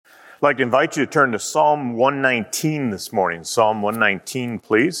I'd like to invite you to turn to Psalm 119 this morning. Psalm 119,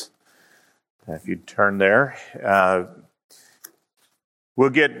 please. If you turn there. We'll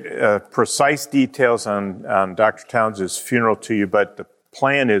get precise details on Dr. Towns' funeral to you, but the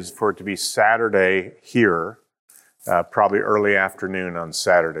plan is for it to be Saturday here, probably early afternoon on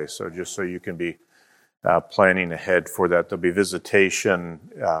Saturday. So just so you can be planning ahead for that. There'll be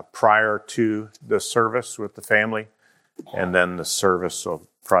visitation prior to the service with the family, and then the service will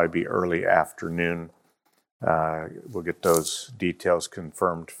probably be early afternoon. We'll get those details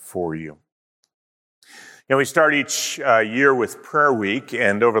confirmed for you. You know, we start each year with Prayer Week,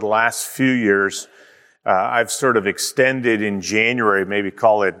 and over the last few years, I've sort of extended in January, maybe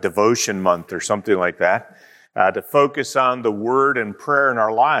call it Devotion Month or something like that, to focus on the Word and prayer in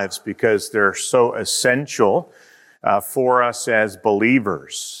our lives because they're so essential for us as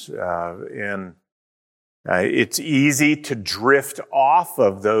believers. It's easy to drift off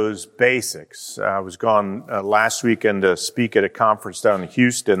of those basics. I was gone last weekend to speak at a conference down in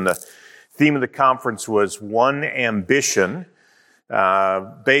Houston. The theme of the conference was One Ambition,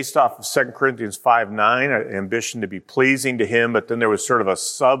 based off of 2 Corinthians 5:9, ambition to be pleasing to Him, but then there was sort of a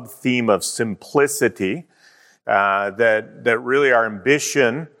sub-theme of simplicity, that really our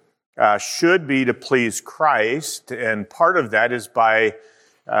ambition should be to please Christ, and part of that is by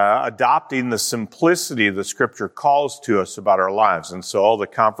adopting the simplicity the Scripture calls to us about our lives. And so all the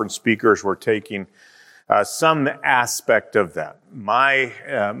conference speakers were taking some aspect of that.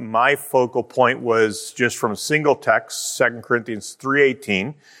 My focal point was just from a single text, 2 Corinthians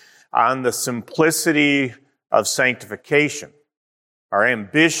 3:18, on the simplicity of sanctification. Our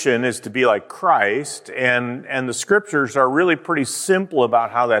ambition is to be like Christ, and the Scriptures are really pretty simple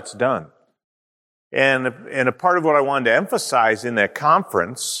about how that's done. And a part of what I wanted to emphasize in that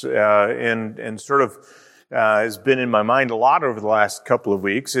conference, and sort of has been in my mind a lot over the last couple of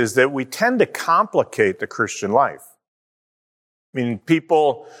weeks, is that we tend to complicate the Christian life. I mean,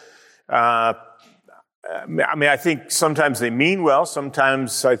 people, I think sometimes they mean well.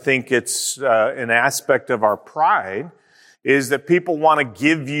 Sometimes I think it's an aspect of our pride, is that people want to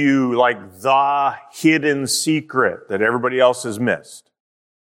give you like the hidden secret that everybody else has missed.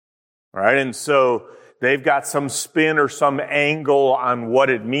 Right? And so they've got some spin or some angle on what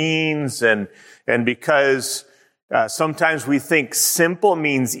it means. And because sometimes we think simple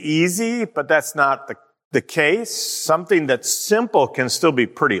means easy, but that's not the case. Something that's simple can still be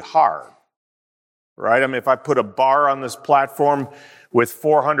pretty hard. Right? I mean, if I put a bar on this platform with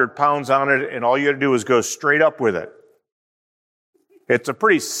 400 pounds on it and all you got to do is go straight up with it, it's a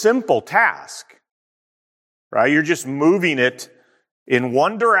pretty simple task. Right? You're just moving it in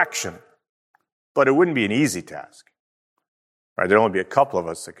one direction, but it wouldn't be an easy task. Right? There'd only be a couple of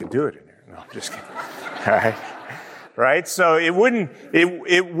us that could do it in here. No, I'm just kidding. All right? Right? So it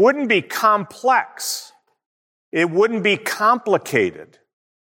wouldn't be complex. It wouldn't be complicated.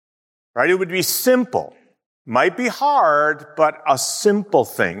 Right? It would be simple. Might be hard, but a simple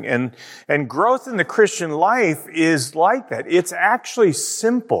thing. And growth in the Christian life is like that. It's actually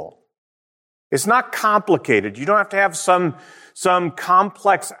simple. It's not complicated. You don't have to have some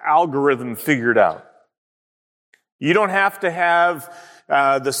complex algorithm figured out. You don't have to have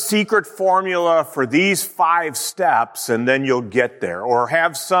the secret formula for these 5 steps and then you'll get there. Or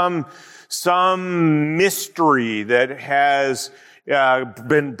have some mystery that has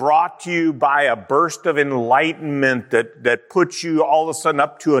been brought to you by a burst of enlightenment that puts you all of a sudden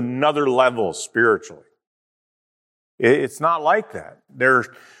up to another level spiritually. It's not like that.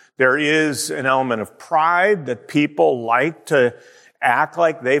 There is an element of pride that people like to act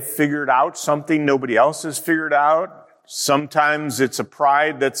like they've figured out something nobody else has figured out. Sometimes it's a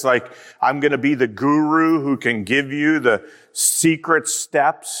pride that's like, I'm going to be the guru who can give you the secret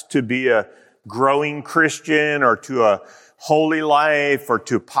steps to be a growing Christian or to a holy life or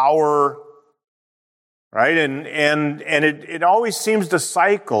to power. Right? And it always seems to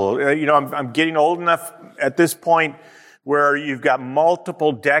cycle. You know, I'm getting old enough at this point where you've got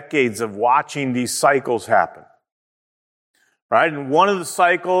multiple decades of watching these cycles happen. Right? And one of the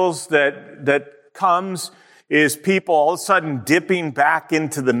cycles that comes is people all of a sudden dipping back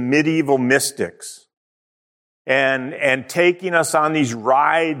into the medieval mystics and taking us on these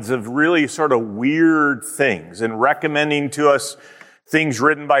rides of really sort of weird things and recommending to us things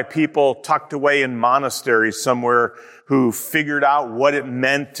written by people tucked away in monasteries somewhere who figured out what it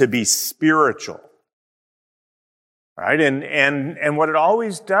meant to be spiritual. Right? And what it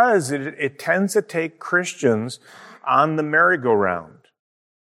always does, it tends to take Christians on the merry-go-round.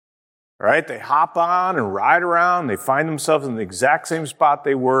 Right? They hop on and ride around. They find themselves in the exact same spot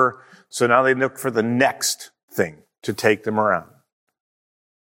they were. So now they look for the next thing to take them around.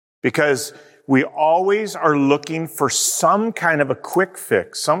 Because we always are looking for some kind of a quick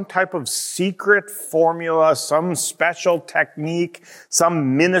fix, some type of secret formula, some special technique,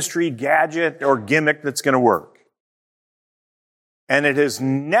 some ministry gadget or gimmick that's going to work. And it has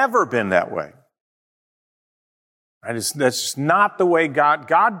never been that way. Right? That's just not the way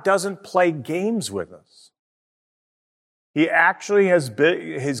God doesn't play games with us. He actually has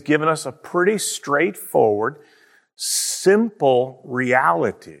given us a pretty straightforward, simple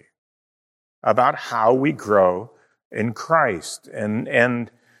reality about how we grow in Christ. And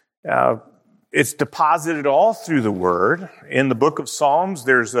it's deposited all through the Word. In the book of Psalms,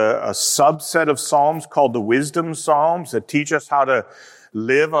 there's a subset of Psalms called the Wisdom Psalms that teach us how to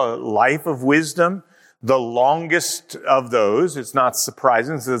live a life of wisdom. The longest of those, it's not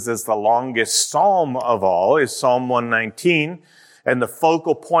surprising, since it's the longest psalm of all, is Psalm 119. And the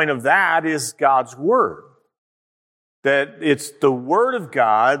focal point of that is God's Word. That it's the Word of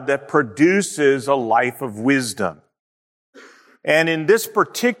God that produces a life of wisdom. And in this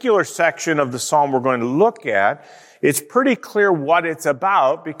particular section of the psalm we're going to look at, it's pretty clear what it's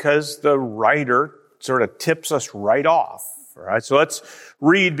about because the writer sort of tips us right off. All right, so let's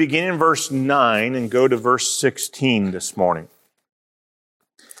read beginning in verse 9 and go to verse 16 this morning.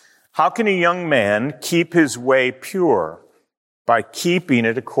 How can a young man keep his way pure? By keeping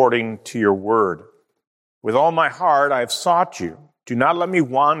it according to your word. With all my heart I have sought you. Do not let me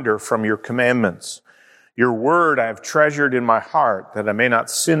wander from your commandments. Your word I have treasured in my heart, that I may not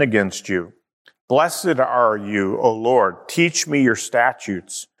sin against you. Blessed are you, O Lord. Teach me your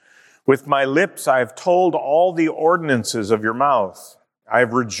statutes. With my lips I have told all the ordinances of your mouth. I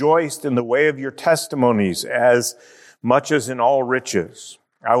have rejoiced in the way of your testimonies as much as in all riches.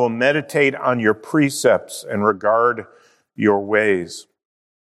 I will meditate on your precepts and regard your ways.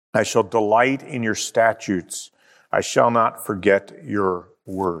 I shall delight in your statutes. I shall not forget your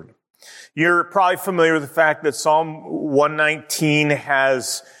word. You're probably familiar with the fact that Psalm 119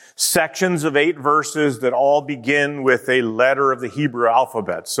 has sections of 8 verses that all begin with a letter of the Hebrew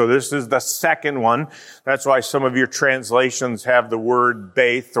alphabet. So this is the second one. That's why some of your translations have the word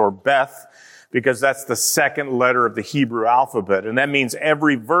Beth or Beth, because that's the second letter of the Hebrew alphabet. And that means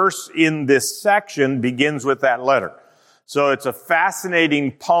every verse in this section begins with that letter. So it's a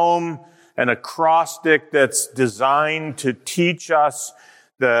fascinating poem, an acrostic that's designed to teach us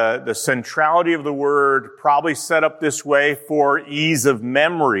the centrality of the word, probably set up this way for ease of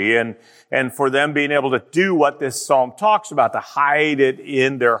memory and for them being able to do what this psalm talks about, to hide it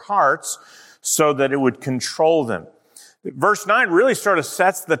in their hearts so that it would control them. Verse 9 really sort of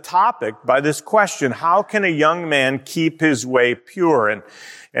sets the topic by this question: how can a young man keep his way pure?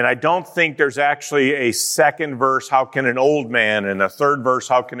 And I don't think there's actually a second verse, how can an old man, and a third verse,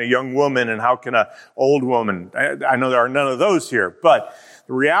 how can a young woman, and how can an old woman. I know there are none of those here, but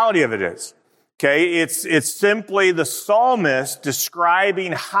the reality of it is, okay, it's simply the psalmist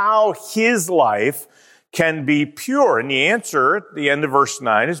describing how his life can be pure. And the answer at the end of verse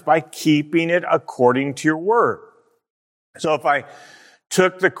 9 is by keeping it according to your word. So if I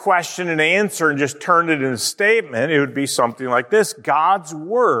took the question and answer and just turned it into a statement, it would be something like this: God's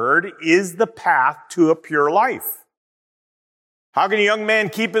word is the path to a pure life. How can a young man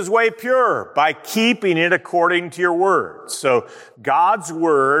keep his way pure? By keeping it according to your word. So God's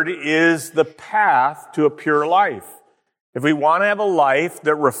word is the path to a pure life. If we want to have a life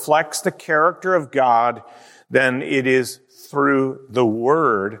that reflects the character of God, then it is through the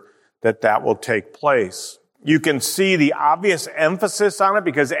word that will take place. You can see the obvious emphasis on it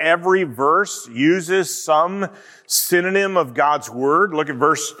because every verse uses some synonym of God's word. Look at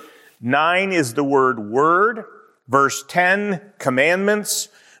verse 9 is the word word. Verse 10, commandments.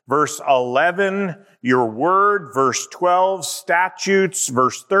 Verse 11, your word. Verse 12, statutes.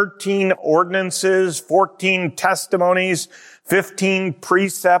 Verse 13, ordinances. 14, testimonies. 15,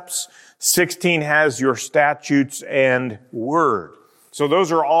 precepts. 16 has your statutes and word. So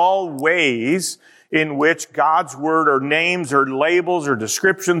those are all ways in which God's word, or names or labels or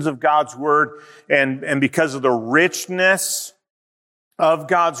descriptions of God's word, and because of the richness of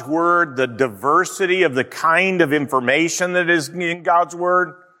God's word, the diversity of the kind of information that is in God's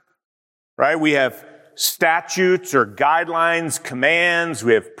word, right? We have statutes or guidelines, commands,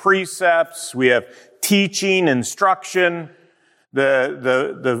 we have precepts, we have teaching, instruction.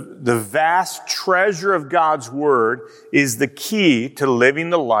 The vast treasure of God's word is the key to living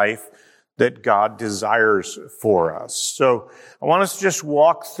the life that God desires for us. So I want us to just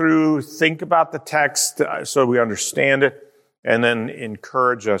walk through, think about the text so we understand it, and then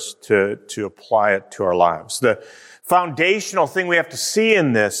encourage us to apply it to our lives. The foundational thing we have to see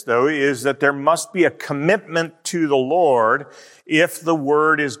in this, though, is that there must be a commitment to the Lord if the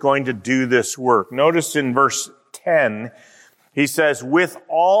Word is going to do this work. Notice in verse 10, he says, "With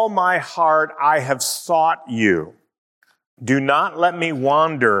all my heart I have sought you. Do not let me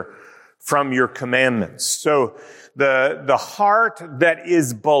wander from your commandments." So the heart that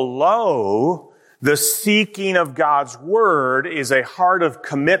is below the seeking of God's Word is a heart of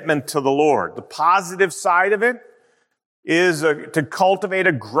commitment to the Lord. The positive side of it is to cultivate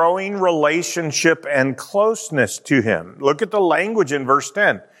a growing relationship and closeness to Him. Look at the language in verse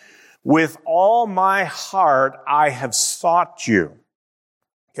 10. "With all my heart I have sought you."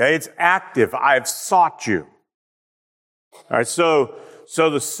 Okay, it's active. I've sought you. All right, so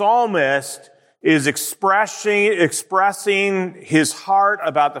the psalmist is expressing his heart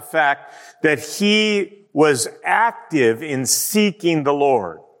about the fact that he was active in seeking the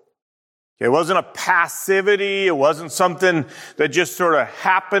Lord. It wasn't a passivity. It wasn't something that just sort of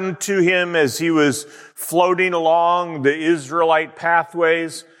happened to him as he was floating along the Israelite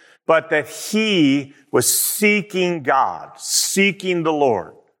pathways, but that he was seeking God, seeking the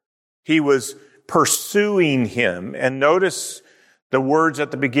Lord. He was pursuing Him. And notice the words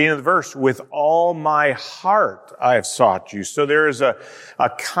at the beginning of the verse, "With all my heart I have sought you." So there is a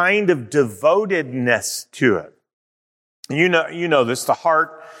kind of devotedness to it. You know this, the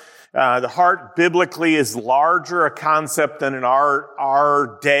heart biblically is larger a concept than in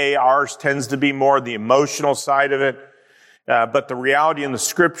our day. Ours tends to be more the emotional side of it. But the reality in the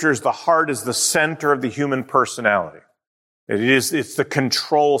Scriptures, the heart is the center of the human personality. It's the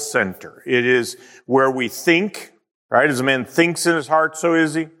control center. It is where we think, right? As a man thinks in his heart, so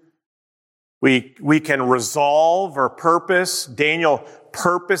is he. We can resolve or purpose. Daniel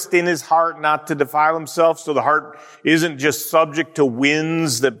purposed in his heart not to defile himself, so the heart isn't just subject to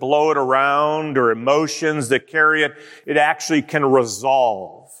winds that blow it around or emotions that carry it. It actually can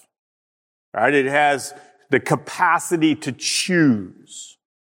resolve, right? It has the capacity to choose.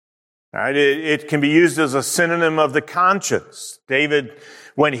 Right? It can be used as a synonym of the conscience. David,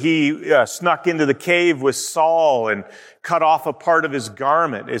 when he snuck into the cave with Saul and cut off a part of his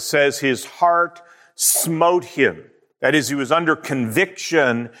garment, it says his heart smote him. That is, he was under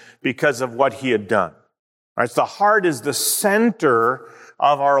conviction because of what he had done. Right? So the heart is the center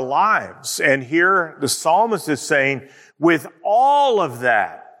of our lives. And here the psalmist is saying, with all of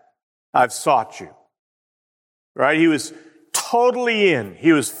that, I've sought you. Right? He was totally in.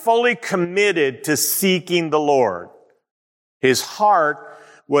 He was fully committed to seeking the Lord. His heart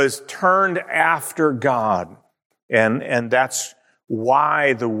was turned after God. And that's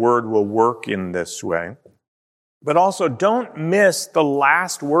why the Word will work in this way. But also don't miss the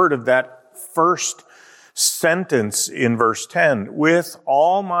last word of that first sentence in verse 10. "With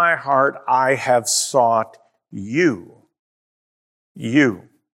all my heart I have sought you." You.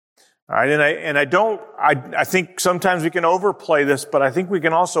 All right, I think sometimes we can overplay this, but I think we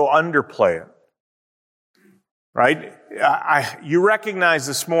can also underplay it. Right? You recognize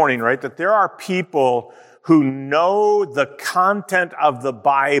this morning, right, that there are people who know the content of the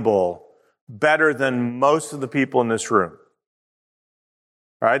Bible better than most of the people in this room.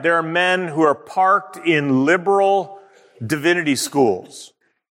 Right? There are men who are parked in liberal divinity schools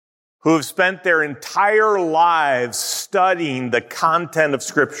who have spent their entire lives studying the content of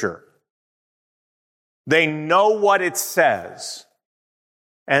Scripture. They know what it says,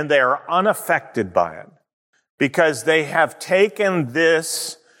 and they are unaffected by it because they have taken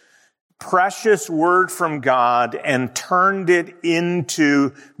this precious word from God and turned it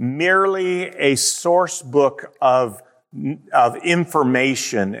into merely a source book of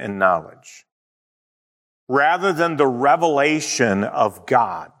information and knowledge, rather than the revelation of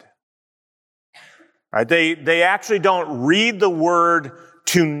God. Right? They actually don't read the Word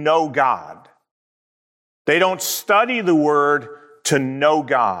to know God. They don't study the Word to know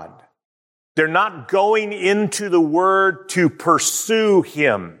God. They're not going into the Word to pursue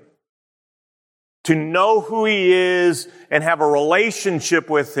Him, to know who He is and have a relationship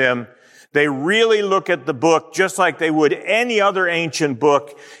with Him. They really look at the book just like they would any other ancient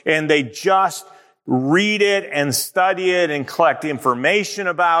book, and they just read it and study it and collect information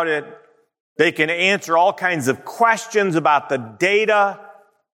about it. They can answer all kinds of questions about the data,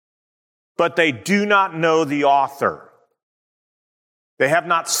 but they do not know the author. They have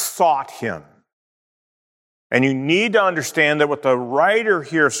not sought Him. And you need to understand that what the writer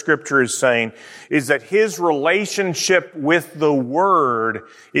here of Scripture is saying is that his relationship with the Word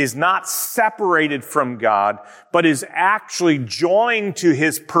is not separated from God, but is actually joined to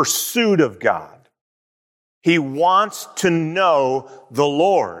his pursuit of God. He wants to know the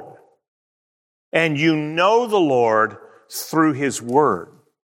Lord. And you know the Lord through His Word.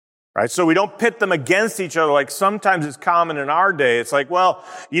 Right? So we don't pit them against each other like sometimes it's common in our day. It's like, well,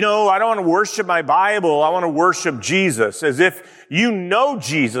 I don't want to worship my Bible. I want to worship Jesus, as if you know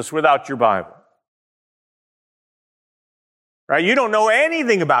Jesus without your Bible. Right? You don't know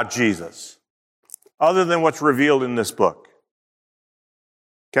anything about Jesus other than what's revealed in this book.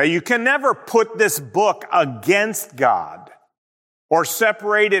 Okay? You can never put this book against God or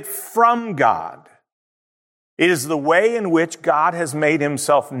separate it from God. It is the way in which God has made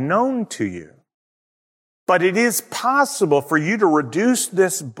Himself known to you. But it is possible for you to reduce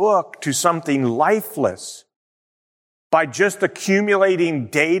this book to something lifeless by just accumulating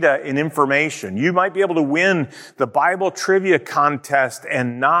data and information. You might be able to win the Bible trivia contest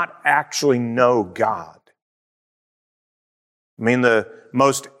and not actually know God. I mean, the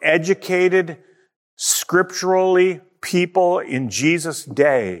most educated, scripturally people in Jesus'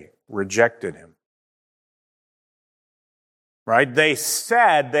 day rejected Him. Right? They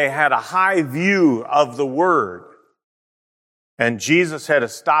said they had a high view of the Word. And Jesus had to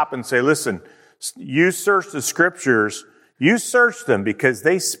stop and say, listen, you search the Scriptures, you search them because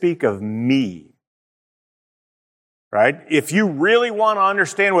they speak of me. Right? If you really want to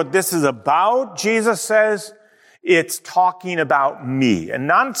understand what this is about, Jesus says, it's talking about me. And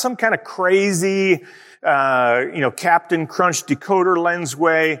not some kind of crazy, Captain Crunch decoder lens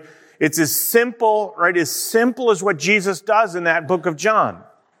way. It's as simple, right? As simple as what Jesus does in that book of John.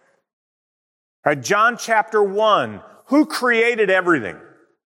 Right? John chapter 1. Who created everything?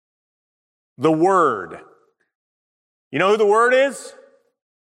 The Word. You know who the Word is?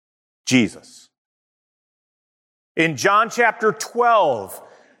 Jesus. In John chapter 12,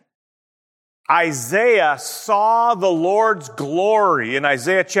 Isaiah saw the Lord's glory in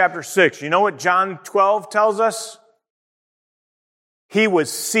Isaiah chapter 6. You know what John 12 tells us? He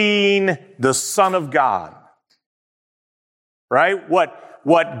was seeing the Son of God. Right?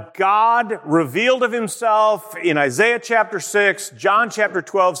 What God revealed of Himself in Isaiah chapter 6, John chapter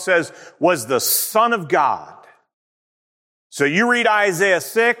 12 says, was the Son of God. So you read Isaiah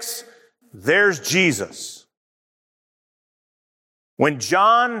 6, there's Jesus. When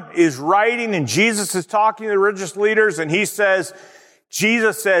John is writing and Jesus is talking to the religious leaders and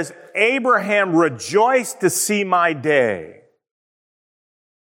Jesus says, Abraham rejoiced to see my day.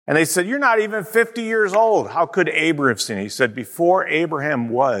 And they said, you're not even 50 years old. How could Abraham have seen it? He said, before Abraham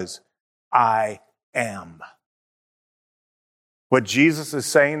was, I am. What Jesus is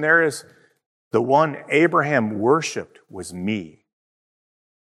saying there is, the one Abraham worshiped was me.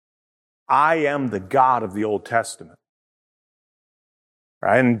 I am the God of the Old Testament.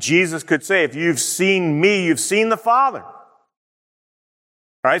 Right? And Jesus could say, if you've seen me, you've seen the Father.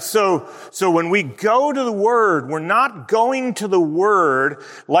 Right? So when we go to the Word, we're not going to the Word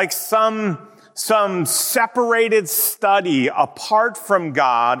like some separated study apart from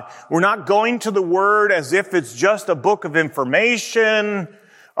God. We're not going to the Word as if it's just a book of information,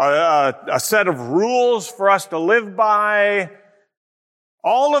 a set of rules for us to live by.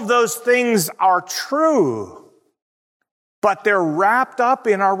 All of those things are true, but they're wrapped up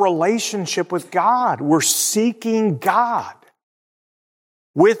in our relationship with God. We're seeking God.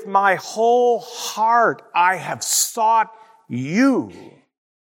 With my whole heart, I have sought you.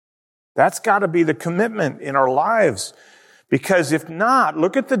 That's got to be the commitment in our lives. Because if not,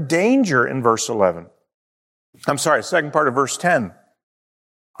 look at the danger in verse 11. Second part of verse 10. All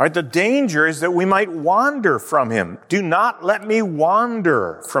right, the danger is that we might wander from Him. Do not let me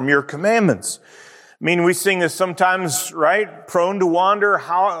wander from your commandments. I mean, we sing this sometimes, right? Prone to wander.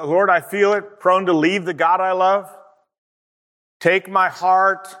 How, Lord, I feel it. Prone to leave the God I love. Take my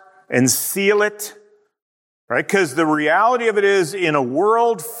heart and seal it, right? Because the reality of it is, in a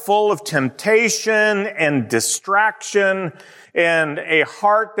world full of temptation and distraction and a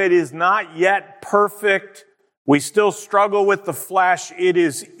heart that is not yet perfect, we still struggle with the flesh. It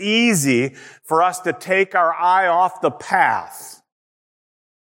is easy for us to take our eye off the path.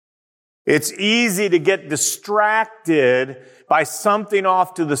 It's easy to get distracted by something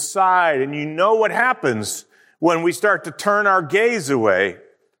off to the side. And you know what happens when we start to turn our gaze away,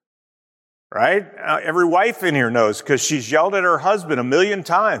 right? Every wife in here knows, because she's yelled at her husband 1,000,000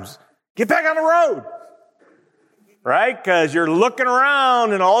 times. Get back on the road, right? Because you're looking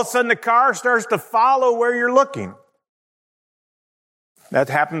around and all of a sudden the car starts to follow where you're looking. That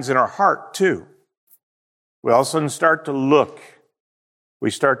happens in our heart too. We all of a sudden start to look.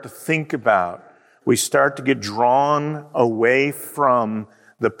 We start to think about. We start to get drawn away from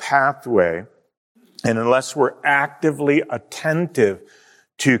the pathway. And unless we're actively attentive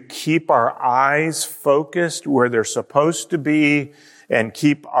to keep our eyes focused where they're supposed to be and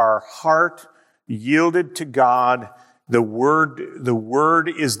keep our heart yielded to God. The Word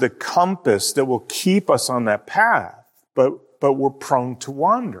is the compass that will keep us on that path, but we're prone to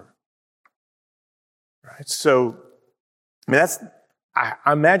wander. Right? So, I mean,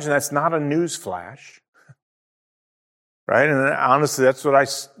 I imagine that's not a news flash. Right? And honestly,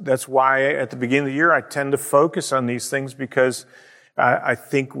 that's why at the beginning of the year, I tend to focus on these things, because I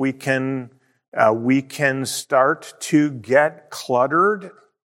think we can start to get cluttered.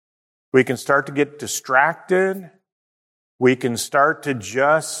 We can start to get distracted. We can start to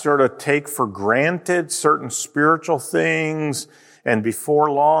just sort of take for granted certain spiritual things. And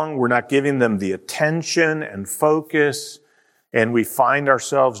before long, we're not giving them the attention and focus. And we find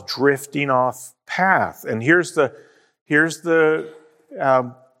ourselves drifting off path. And here's the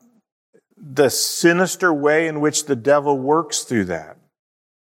sinister way in which the devil works through that.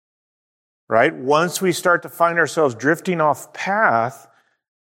 Right? Once we start to find ourselves drifting off path,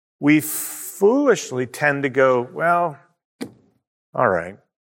 we foolishly tend to go, well, all right,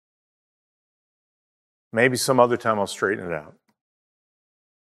 maybe some other time I'll straighten it out.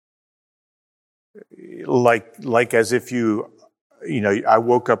 Like as if I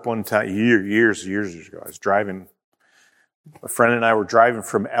woke up one time, years ago, I was driving. A friend and I were driving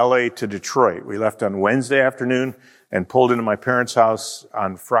from LA to Detroit. We left on Wednesday afternoon and pulled into my parents' house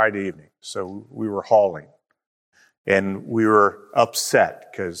on Friday evening. So we were hauling. And we were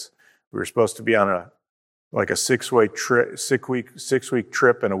upset because we were supposed to be on a 6-week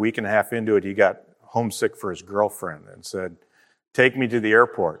trip, and a week and a half into it, he got homesick for his girlfriend and said, "Take me to the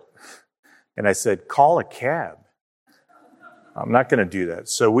airport." And I said, "Call a cab." I'm not going to do that.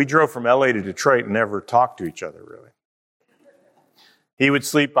 So we drove from LA to Detroit and never talked to each other, really. He would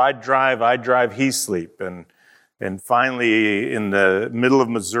sleep, I'd drive, he'd sleep. And finally, in the middle of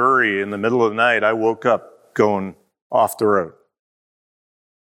Missouri, in the middle of the night, I woke up going off the road.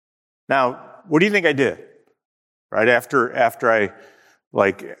 Now, what do you think I did? Right after I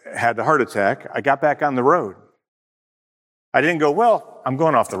had the heart attack, I got back on the road. I didn't go, well, I'm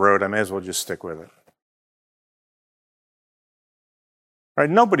going off the road, I may as well just stick with it. Right?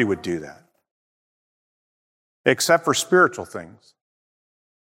 Nobody would do that. Except for spiritual things.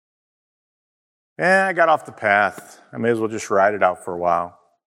 I got off the path. I may as well just ride it out for a while.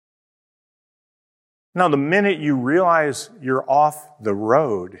 No, the minute you realize you're off the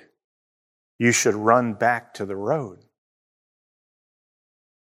road, you should run back to the road.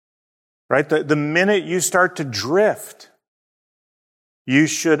 Right? The minute you start to drift, you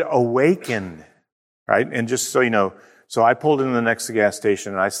should awaken. Right? And just so you know, so I pulled into the next gas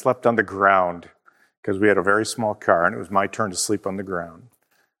station and I slept on the ground because we had a very small car and it was my turn to sleep on the ground.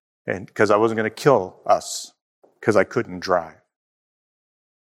 And because I wasn't going to kill us because I couldn't drive.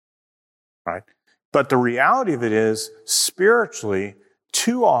 Right? But the reality of it is, spiritually,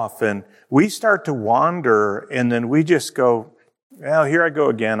 too often, we start to wander and then we just go, well, here I go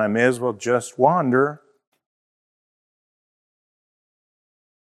again. I may as well just wander.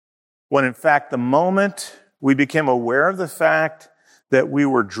 When in fact, the moment we became aware of the fact that we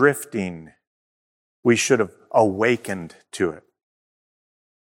were drifting, we should have awakened to it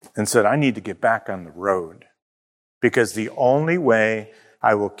and said, I need to get back on the road, because the only way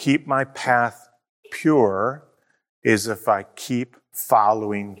I will keep my path pure is if I keep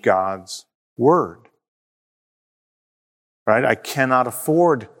following God's word. Right? I cannot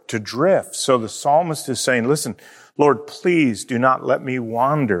afford to drift. So the psalmist is saying, listen, Lord, please do not let me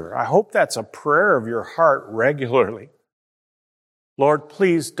wander. I hope that's a prayer of your heart regularly. Lord,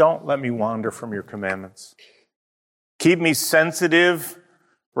 please don't let me wander from your commandments. Keep me sensitive.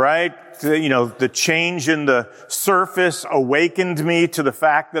 Right? The change in the surface awakened me to the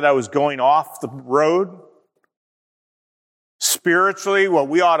fact that I was going off the road. Spiritually, what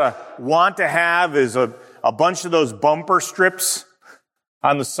we ought to want to have is a bunch of those bumper strips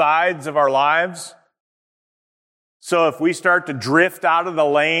on the sides of our lives. So if we start to drift out of the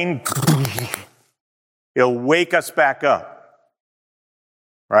lane, it'll wake us back up.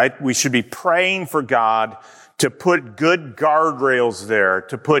 Right? We should be praying for God to put good guardrails there,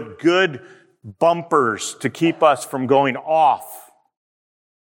 to put good bumpers to keep us from going off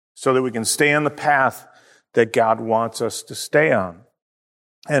so that we can stay on the path that God wants us to stay on.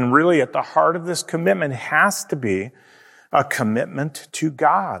 And really at the heart of this commitment has to be a commitment to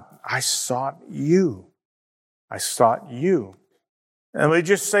God. I sought you. I sought you. And let me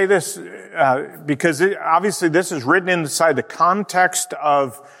just say this, because obviously this is written inside the context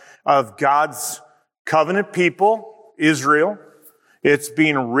of God's covenant people, Israel. It's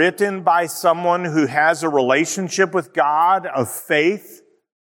being written by someone who has a relationship with God of faith.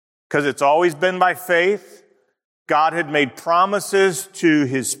 because it's always been by faith. God had made promises to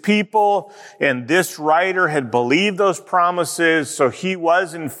his people, and this writer had believed those promises, so he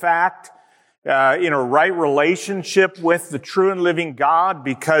was, in fact, in a right relationship with the true and living God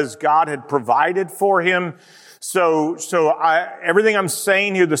because God had provided for him. So everything I'm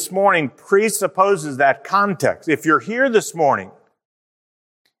saying here this morning presupposes that context. If you're here this morning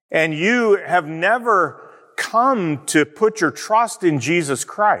and you have never come to put your trust in Jesus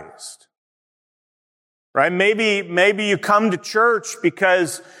Christ, right? Maybe you come to church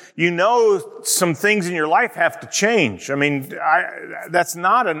because you know some things in your life have to change. I mean, that's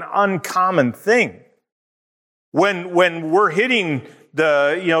not an uncommon thing. When we're hitting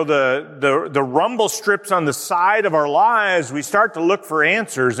the rumble strips on the side of our lives, we start to look for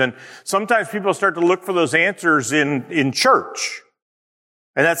answers, and sometimes people start to look for those answers in church.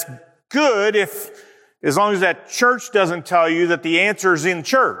 And that's good as long as that church doesn't tell you that the answer is in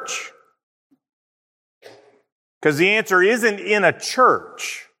church. Because the answer isn't in a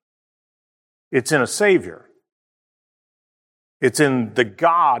church. It's in a Savior. It's in the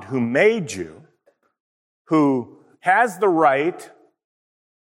God who made you, who has the right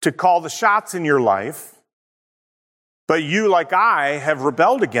to call the shots in your life, but you, like I, have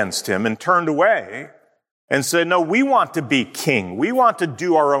rebelled against him and turned away and said, no, we want to be king. We want to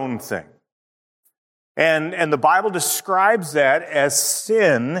do our own thing. And the Bible describes that as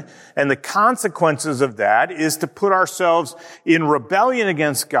sin, and the consequences of that is to put ourselves in rebellion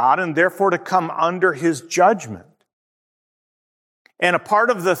against God and therefore to come under his judgment. And a part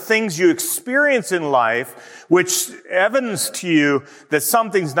of the things you experience in life, which evidence to you that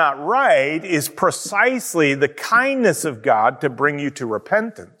something's not right, is precisely the kindness of God to bring you to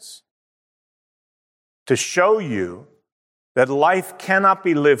repentance, to show you that life cannot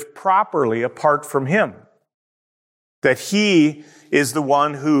be lived properly apart from him. That he is the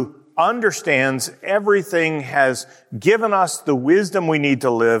one who understands everything, has given us the wisdom we need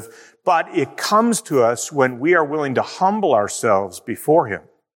to live, but it comes to us when we are willing to humble ourselves before him.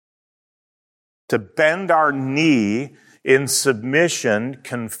 To bend our knee in submission,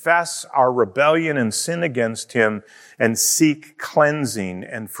 confess our rebellion and sin against him, and seek cleansing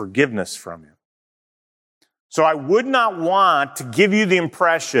and forgiveness from him. So I would not want to give you the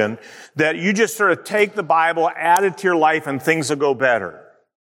impression that you just sort of take the Bible, add it to your life, and things will go better.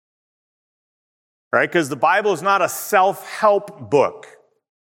 Right? Because the Bible is not a self-help book.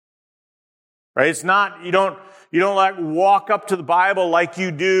 Right? It's not, you don't like walk up to the Bible like you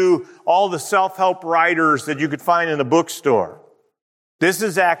do all the self-help writers that you could find in a bookstore. This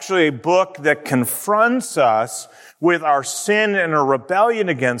is actually a book that confronts us with our sin and our rebellion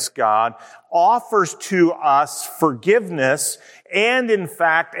against God, offers to us forgiveness and, in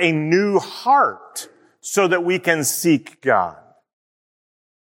fact, a new heart so that we can seek God.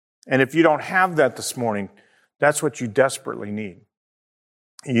 And if you don't have that this morning, that's what you desperately need.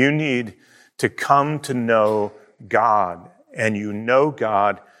 You need to come to know God, and you know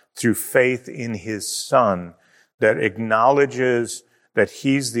God through faith in his Son that acknowledges that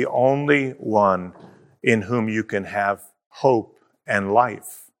he's the only one in whom you can have hope and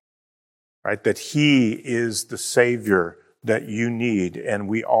life, right? That he is the Savior that you need, and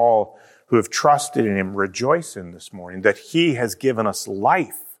we all who have trusted in him rejoice in this morning, that he has given us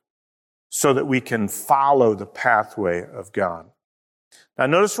life so that we can follow the pathway of God. Now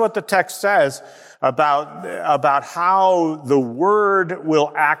notice what the text says about how the Word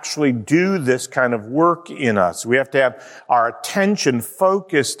will actually do this kind of work in us. We have to have our attention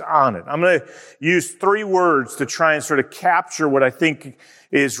focused on it. I'm going to use 3 words to try and sort of capture what I think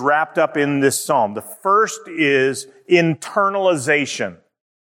is wrapped up in this psalm. The first is internalization.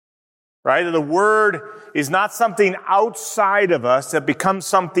 Right? The Word is not something outside of us that becomes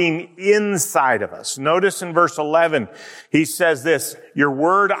something inside of us. Notice in verse 11, he says this, your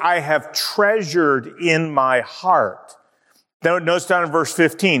Word I have treasured in my heart. Notice down in verse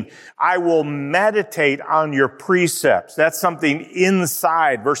 15, I will meditate on your precepts. That's something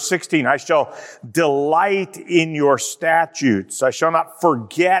inside. Verse 16, I shall delight in your statutes. I shall not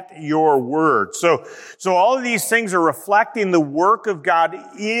forget your word. So all of these things are reflecting the work of God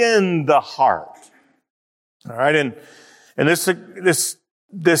in the heart. All right. And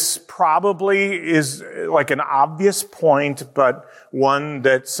this probably is like an obvious point, but one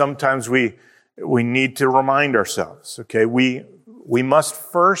that sometimes we need to remind ourselves, okay? We must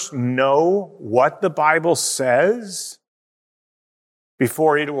first know what the Bible says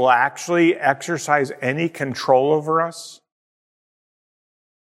before it will actually exercise any control over us.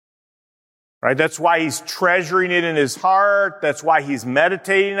 Right? That's why he's treasuring it in his heart. That's why he's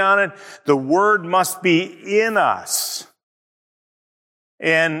meditating on it. The Word must be in us.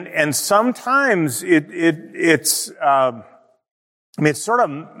 And sometimes it's sort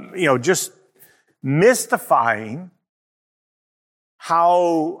of, just mystifying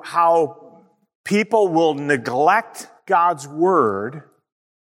how people will neglect God's word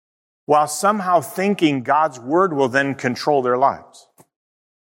while somehow thinking God's word will then control their lives.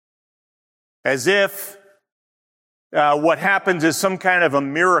 As if what happens is some kind of a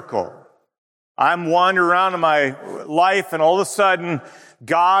miracle. I'm wandering around in my life and all of a sudden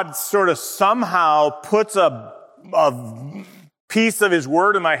God sort of somehow puts a piece of his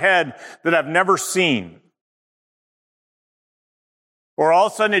word in my head that I've never seen. Or all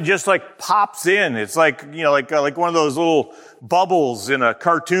of a sudden it just like pops in. It's like, like one of those little bubbles in a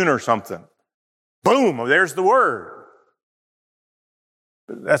cartoon or something. Boom, there's the word.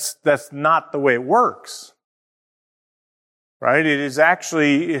 That's not the way it works. Right?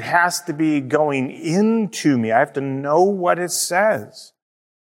 It has to be going into me. I have to know what it says.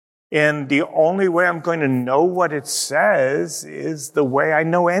 And the only way I'm going to know what it says is the way I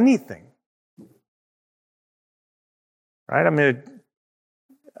know anything. Right?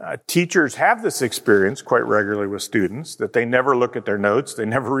 Teachers have this experience quite regularly with students, that they never look at their notes, they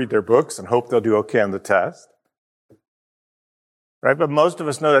never read their books, and hope they'll do okay on the test. Right? But most of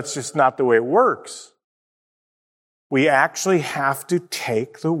us know that's just not the way it works. We actually have to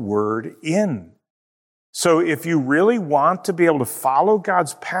take the word in. So if you really want to be able to follow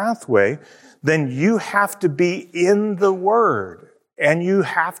God's pathway, then you have to be in the word, and you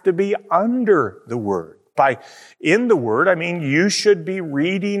have to be under the word. By in the word, I mean you should be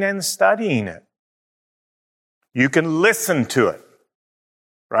reading and studying it. You can listen to it.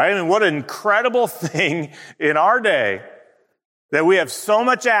 Right? And what an incredible thing in our day that we have so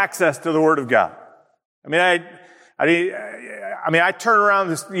much access to the word of God. I turn around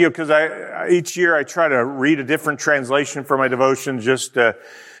this, because each year I try to read a different translation for my devotion just to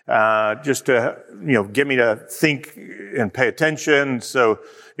get me to think and pay attention. So,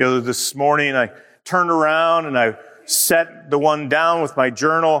 this morning I turned around and I set the one down with my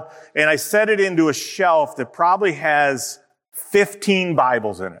journal and I set it into a shelf that probably has 15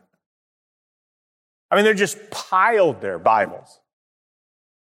 Bibles in it. They're just piled there, Bibles.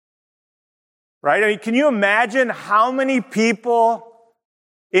 Right? Can you imagine how many people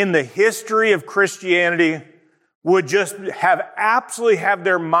in the history of Christianity would just absolutely have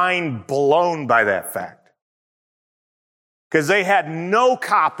their mind blown by that fact? Because they had no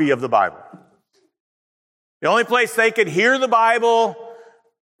copy of the Bible. The only place they could hear the Bible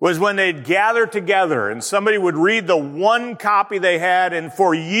was when they'd gather together and somebody would read the one copy they had, and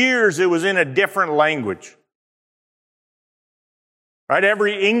for years it was in a different language. Right?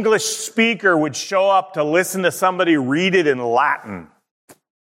 Every English speaker would show up to listen to somebody read it in Latin.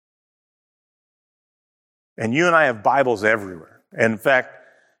 And you and I have Bibles everywhere. And in fact,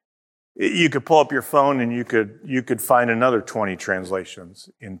 you could pull up your phone and you could find another 20 translations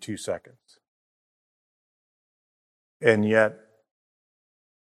in 2 seconds. And yet,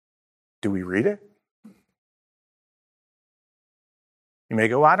 do we read it? You may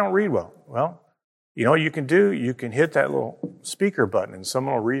go, well, I don't read well. Well, you know what you can do? You can hit that little speaker button and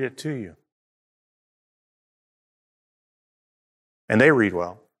someone will read it to you. And they read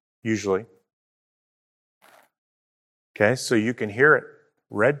well, usually. Okay, so you can hear it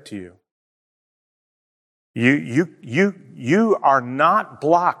read to you. You are not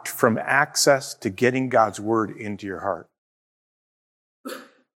blocked from access to getting God's word into your heart.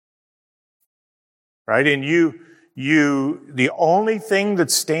 Right? And the only thing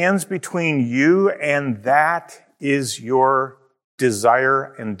that stands between you and that is your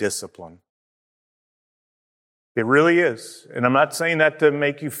desire and discipline. It really is. And I'm not saying that to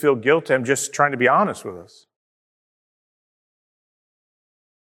make you feel guilty. I'm just trying to be honest with us.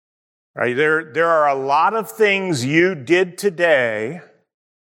 Right? There are a lot of things you did today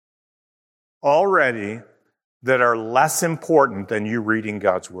already that are less important than you reading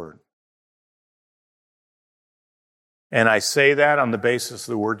God's word. And I say that on the basis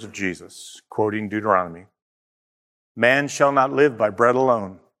of the words of Jesus, quoting Deuteronomy. Man shall not live by bread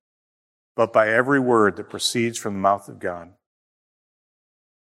alone, but by every word that proceeds from the mouth of God.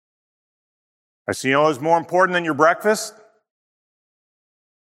 I say, you know what's more important than your breakfast?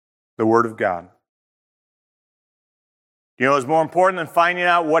 The Word of God. You know what's more important than finding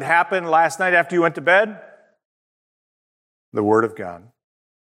out what happened last night after you went to bed? The Word of God.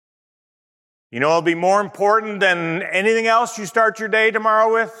 You know what'll be more important than anything else you start your day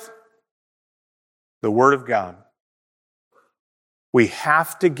tomorrow with? The Word of God. We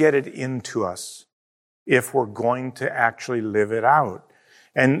have to get it into us if we're going to actually live it out.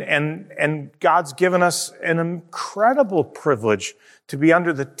 And God's given us an incredible privilege to be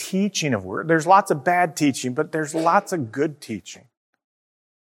under the teaching of Word. There's lots of bad teaching, but there's lots of good teaching.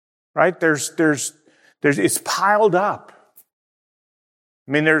 Right? It's piled up.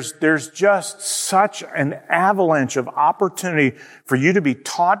 I mean, there's just such an avalanche of opportunity for you to be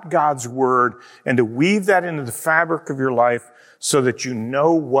taught God's Word and to weave that into the fabric of your life so that you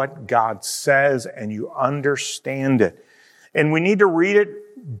know what God says and you understand it. And we need to read it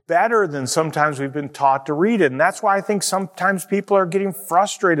better than sometimes we've been taught to read it. And that's why I think sometimes people are getting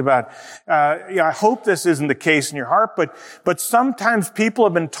frustrated about it. I hope this isn't the case in your heart, but sometimes people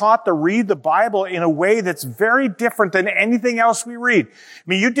have been taught to read the Bible in a way that's very different than anything else we read. I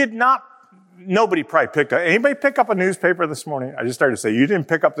mean, nobody probably anybody pick up a newspaper this morning? I just started to say, you didn't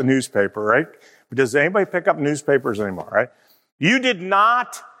pick up the newspaper, right? But does anybody pick up newspapers anymore, right? You did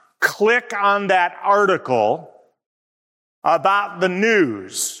not click on that article about the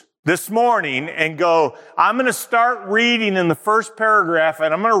news this morning and go, I'm going to start reading in the first paragraph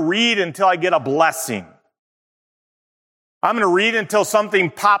and I'm going to read until I get a blessing. I'm going to read until something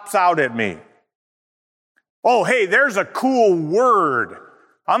pops out at me. Oh, hey, there's a cool word.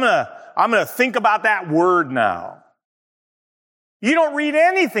 I'm going to think about that word now. You don't read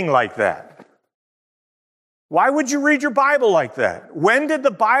anything like that. Why would you read your Bible like that? When did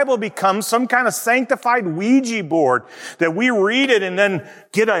the Bible become some kind of sanctified Ouija board that we read it and then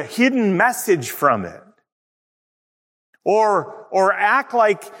get a hidden message from it? Or act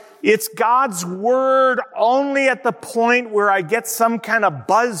like it's God's Word only at the point where I get some kind of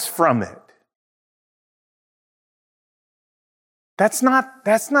buzz from it? That's not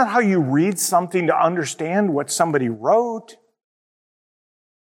how you read something to understand what somebody wrote.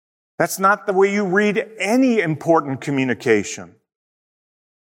 That's not the way you read any important communication.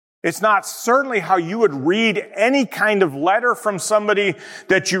 It's not certainly how you would read any kind of letter from somebody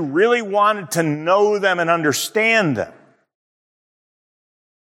that you really wanted to know them and understand them.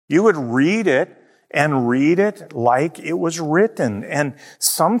 You would read it and read it like it was written. And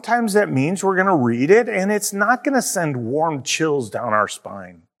sometimes that means we're going to read it and it's not going to send warm chills down our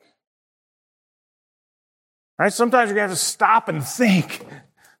spine. Right? Sometimes you're going to have to stop and think.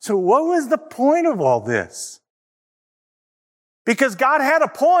 So what was the point of all this? Because God had a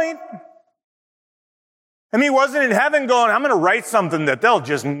point. I mean, he wasn't in heaven going, I'm going to write something that they'll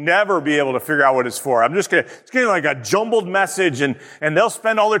just never be able to figure out what it's for. It's going to be like a jumbled message and they'll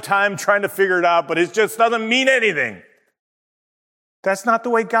spend all their time trying to figure it out, but it just doesn't mean anything. That's not the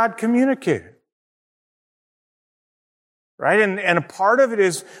way God communicated. Right? And a part of it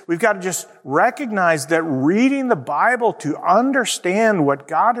is we've got to just recognize that reading the Bible to understand what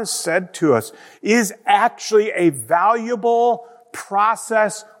God has said to us is actually a valuable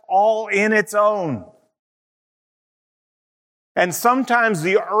process all in its own. And sometimes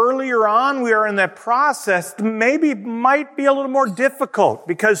the earlier on we are in that process, maybe it might be a little more difficult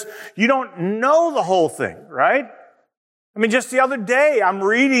because you don't know the whole thing, right? I mean, just the other day I'm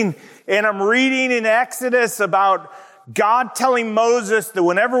reading in Exodus about God telling Moses that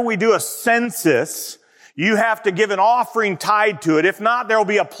whenever we do a census, you have to give an offering tied to it. If not, there will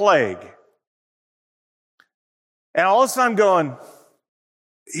be a plague. And all of a sudden I'm going,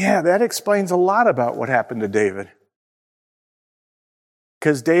 yeah, that explains a lot about what happened to David.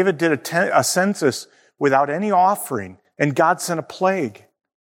 Because David did a census without any offering, and God sent a plague.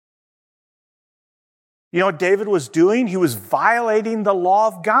 You know what David was doing? He was violating the law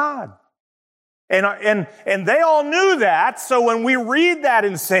of God. And they all knew that, so when we read that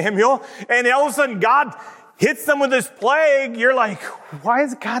in Samuel, and all of a sudden God hits them with this plague, you're like, why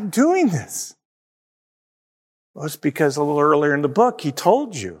is God doing this? Well, it's because a little earlier in the book, he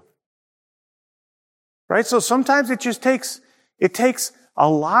told you. Right? So sometimes it takes a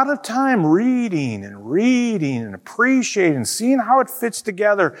lot of time reading and appreciating and seeing how it fits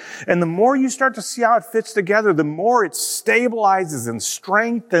together. And the more you start to see how it fits together, the more it stabilizes and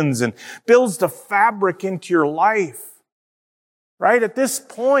strengthens and builds the fabric into your life. Right? At this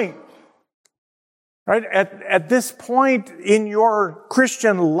point, at this point in your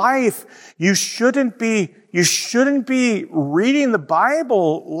Christian life, you shouldn't be reading the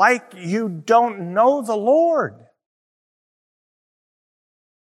Bible like you don't know the Lord.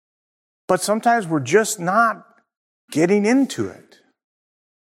 But sometimes we're just not getting into it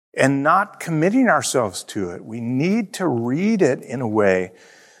and not committing ourselves to it. We need to read it in a way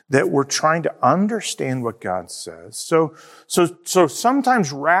that we're trying to understand what God says. So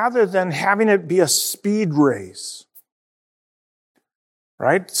sometimes rather than having it be a speed race,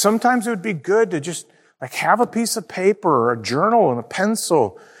 right? Sometimes it would be good to just like have a piece of paper or a journal and a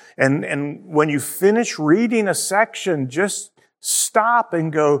pencil. And when you finish reading a section, just stop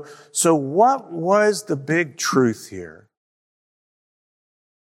and go, so what was the big truth here?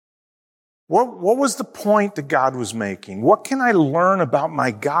 What was the point that God was making? What can I learn about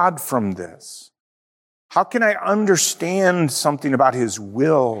my God from this? How can I understand something about His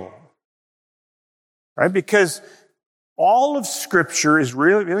will? Right? Because all of Scripture is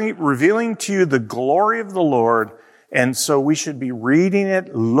really revealing to you the glory of the Lord, and so we should be reading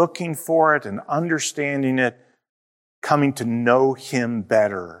it, looking for it, and understanding it, coming to know Him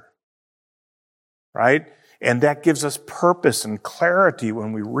better. Right? And that gives us purpose and clarity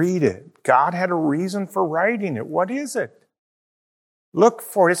when we read it. God had a reason for writing it. What is it? Look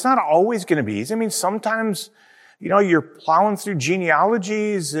for it. It's not always going to be easy. I mean, sometimes, you're plowing through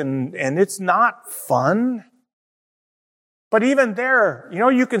genealogies and it's not fun. But even there,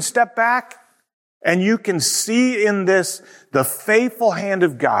 you can step back and you can see in this the faithful hand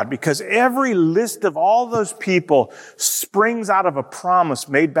of God, because every list of all those people springs out of a promise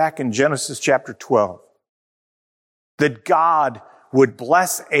made back in Genesis chapter 12. That God would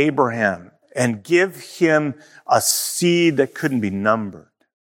bless Abraham and give him a seed that couldn't be numbered.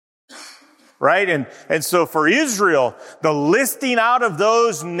 Right? And so for Israel, the listing out of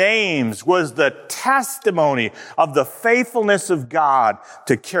those names was the testimony of the faithfulness of God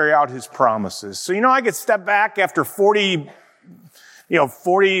to carry out His promises. So, I could step back after 45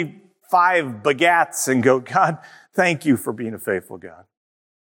 begats and go, God, thank you for being a faithful God.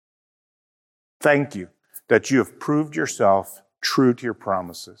 Thank you that you have proved yourself true to your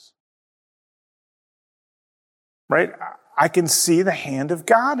promises. Right? I can see the hand of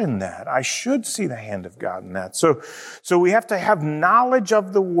God in that. I should see the hand of God in that. So we have to have knowledge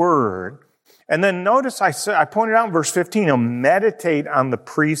of the Word. And then notice I pointed out in verse 15, meditate on the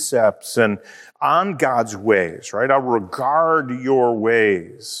precepts and on God's ways, right? I'll regard your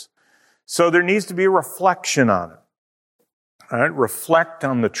ways. So there needs to be a reflection on it. All right? Reflect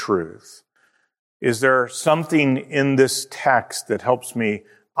on the truth. Is there something in this text that helps me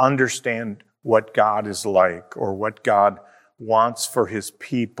understand what God is like or what God wants for His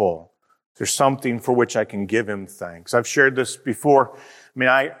people? There's something for which I can give Him thanks. I've shared this before.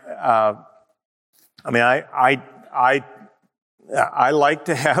 I like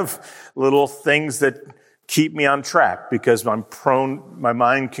to have little things that keep me on track because my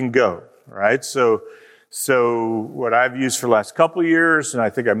mind can go, right? So what I've used for the last couple of years, and I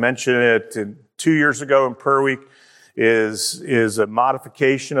think I mentioned it 2 years ago in Prayer Week, is a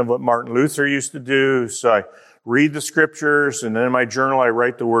modification of what Martin Luther used to do. So I read the Scriptures, and then in my journal I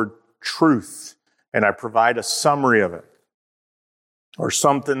write the word truth, and I provide a summary of it, or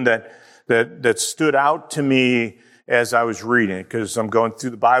something that stood out to me as I was reading it, because I'm going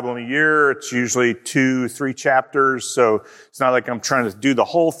through the Bible in a year. It's usually 2-3 chapters, so it's not like I'm trying to do the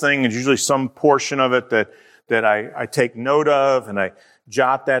whole thing. It's usually some portion of it that I take note of, and I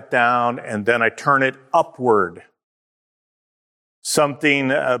jot that down, and then I turn it upward.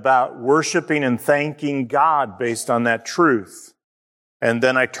 Something about worshiping and thanking God based on that truth. And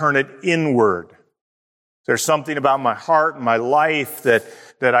then I turn it inward. There's something about my heart and my life that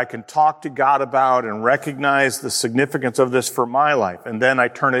I can talk to God about and recognize the significance of this for my life. And then I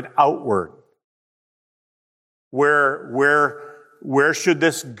turn it outward. Where should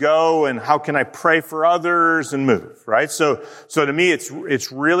this go, and how can I pray for others and move, right? So to me,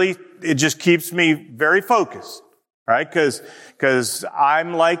 it just keeps me very focused, right? Because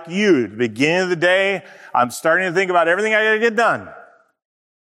I'm like you. At the beginning of the day, I'm starting to think about everything I gotta get done.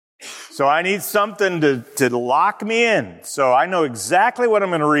 So I need something to lock me in. So I know exactly what I'm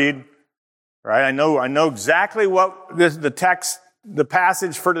going to read, right? I know exactly what the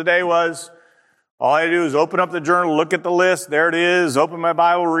passage for today was. All I do is open up the journal, look at the list. There it is. Open my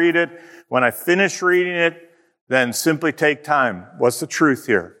Bible, read it. When I finish reading it, then simply take time. What's the truth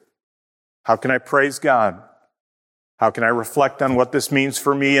here? How can I praise God? How can I reflect on what this means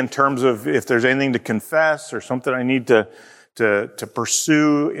for me in terms of if there's anything to confess or something I need to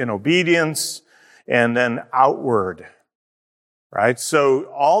pursue in obedience, and then outward, right? So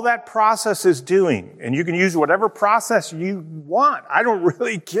all that process is doing, and you can use whatever process you want. I don't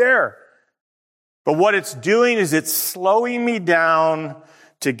really care. But what it's doing is it's slowing me down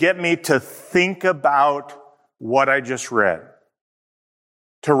to get me to think about what I just read,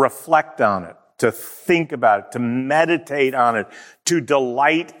 to reflect on it, to think about it, to meditate on it, to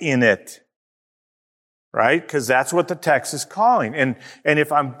delight in it. Right? Because that's what the text is calling. And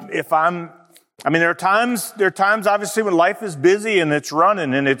there are times obviously when life is busy and it's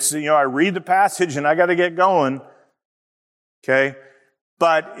running and it's, I read the passage and I got to get going. Okay.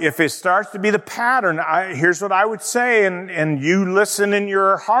 But if it starts to be the pattern, here's what I would say, and you listen in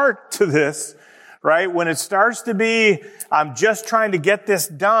your heart to this, right? When it starts to be, I'm just trying to get this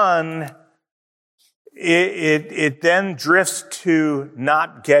done, it then drifts to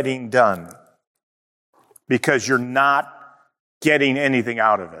not getting done because you're not getting anything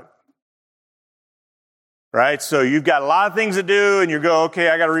out of it. Right? So you've got a lot of things to do and you go, okay,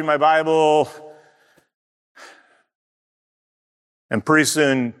 I got to read my Bible. And pretty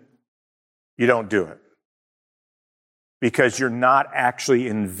soon you don't do it because you're not actually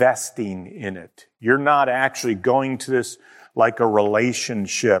investing in it. You're not actually going to this like a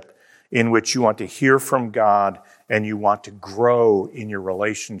relationship in which you want to hear from God and you want to grow in your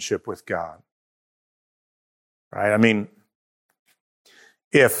relationship with God. Right? I mean,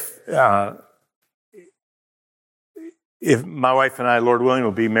 if my wife and I, Lord willing,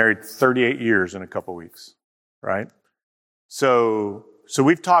 will be married 38 years in a couple weeks, right? So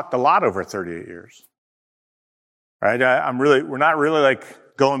we've talked a lot over 38 years, right? We're not really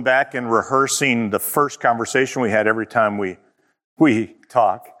like going back and rehearsing the first conversation we had every time we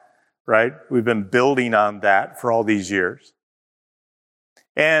talk, right? We've been building on that for all these years.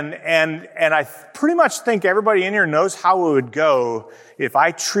 And I pretty much think everybody in here knows how it would go if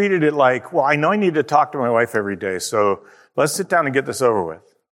I treated it like, well, I know I need to talk to my wife every day, so let's sit down and get this over with.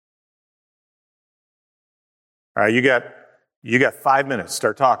 All right, you got 5 minutes.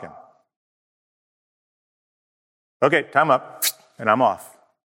 Start talking. Okay, time up, and I'm off.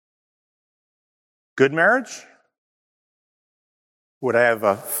 Good marriage? Would I have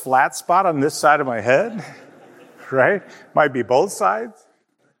a flat spot on this side of my head? Right? Might be both sides.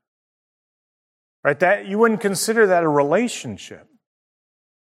 Right? That you wouldn't consider that a relationship.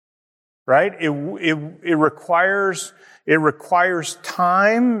 Right? It requires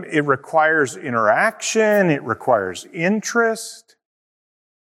time, it requires interaction, it requires interest.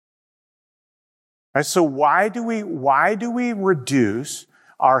 Right? So why do we reduce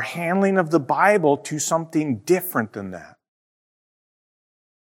our handling of the Bible to something different than that?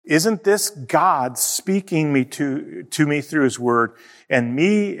 Isn't this God speaking to me through His Word? And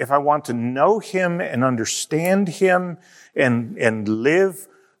me, if I want to know Him and understand Him and live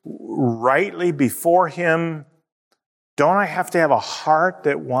rightly before Him, don't I have to have a heart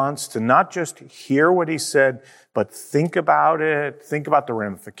that wants to not just hear what He said, but think about it, think about the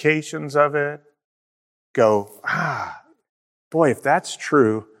ramifications of it, go, boy, if that's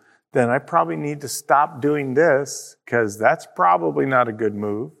true, then I probably need to stop doing this because that's probably not a good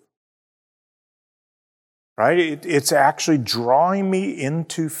move. Right? It's actually drawing me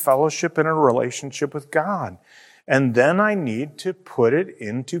into fellowship and a relationship with God. And then I need to put it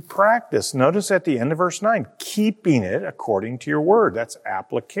into practice. Notice at the end of verse 9, keeping it according to your word. That's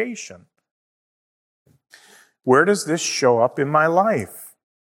application. Where does this show up in my life?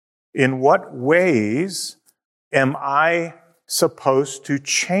 In what ways am I supposed to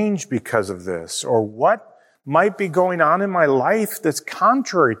change because of this? Or what might be going on in my life that's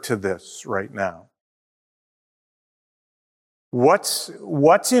contrary to this right now?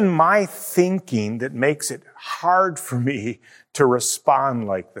 What's in my thinking that makes it hard for me to respond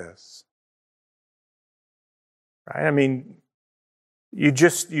like this? Right? I mean, you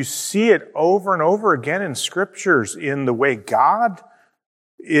see it over and over again in scriptures in the way God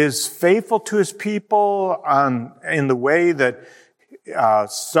is faithful to His people, in the way that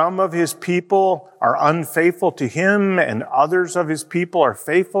some of His people are unfaithful to Him and others of His people are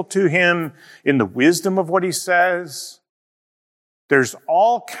faithful to Him in the wisdom of what He says. There's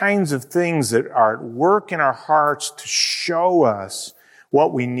all kinds of things that are at work in our hearts to show us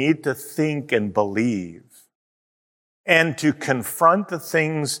what we need to think and believe and to confront the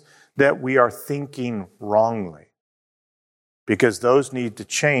things that we are thinking wrongly. Because those need to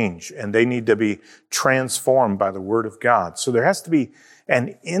change and they need to be transformed by the Word of God. So there has to be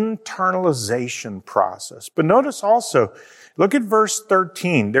an internalization process. But notice also, look at verse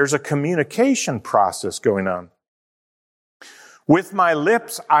 13. There's a communication process going on. With my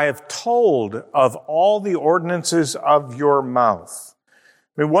lips I have told of all the ordinances of your mouth.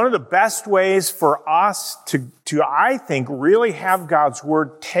 I mean, one of the best ways for us to I think, really have God's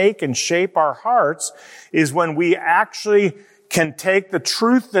Word take and shape our hearts is when we actually can take the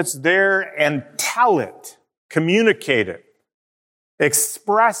truth that's there and tell it, communicate it,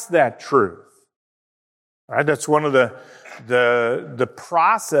 express that truth. All right? That's one of the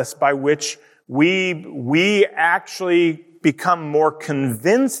process by which we actually become more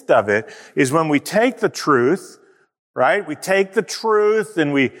convinced of it is when we take the truth, right? We take the truth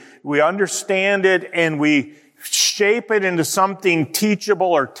and we understand it and we shape it into something teachable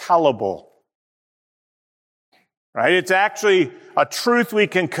or tellable. Right? It's actually a truth we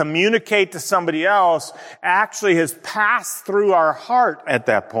can communicate to somebody else actually has passed through our heart at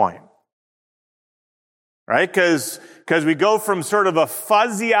that point. right? Because we go from sort of a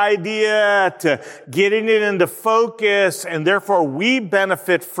fuzzy idea to getting it into focus, and therefore we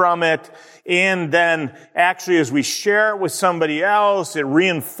benefit from it. And then actually as we share it with somebody else, it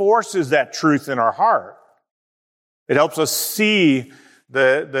reinforces that truth in our heart. It helps us see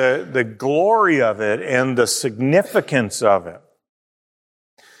the glory of it and the significance of it.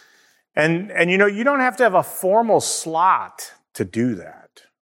 And you know, you don't have to have a formal slot to do that,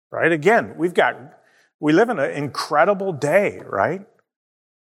 right? Again, we live in an incredible day, right?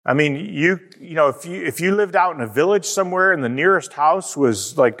 I mean, you know, if you lived out in a village somewhere and the nearest house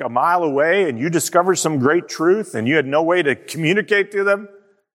was like a mile away and you discovered some great truth and you had no way to communicate to them,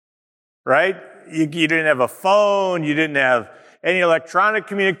 right? You didn't have a phone, you didn't have any electronic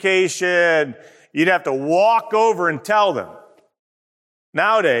communication, you'd have to walk over and tell them.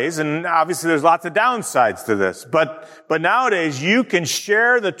 Nowadays, and obviously there's lots of downsides to this, but nowadays you can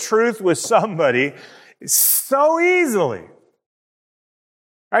share the truth with somebody so easily.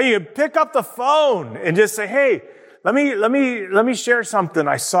 Right? You can pick up the phone and just say, "Hey, let me share something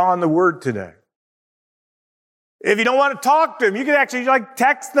I saw in the Word today." If you don't want to talk to them, you can actually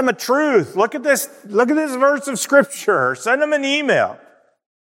text them a truth. Look at this verse of Scripture, or send them an email.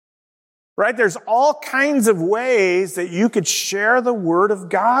 Right? There's all kinds of ways that you could share the Word of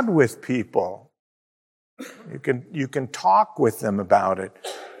God with people. You can talk with them about it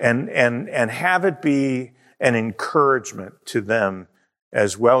and have it be an encouragement to them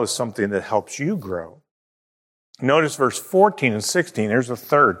as well as something that helps you grow. Notice verse 14 and 16. Here's a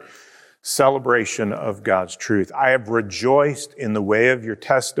third celebration of God's truth. I have rejoiced in the way of your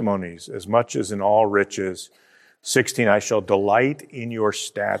testimonies as much as in all riches. 16, I shall delight in your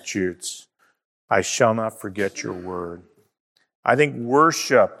statutes. I shall not forget your word. I think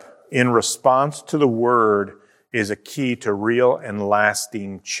worship in response to the word is a key to real and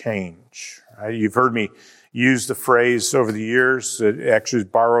lasting change. You've heard me use the phrase over the years. It actually is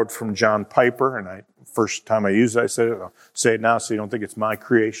borrowed from John Piper, and first time I used it, I said it. I'll say it now so you don't think it's my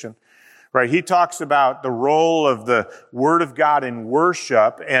creation. Right? He talks about the role of the Word of God in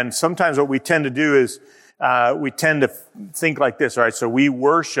worship, and sometimes what we tend to do is we tend to think like this, right? So we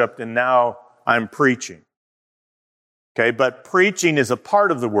worshiped, and now I'm preaching. Okay, but preaching is a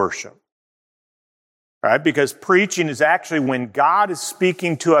part of the worship, right? Because preaching is actually when God is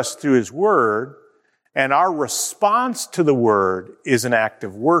speaking to us through His Word, and our response to the Word is an act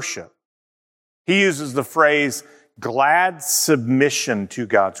of worship. He uses the phrase glad submission to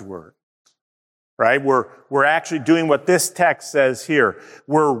God's Word, right? We're actually doing what this text says here.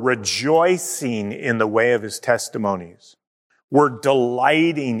 We're rejoicing in the way of His testimonies. We're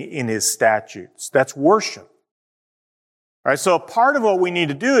delighting in His statutes. That's worship. All right, so a part of what we need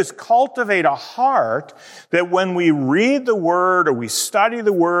to do is cultivate a heart that when we read the Word or we study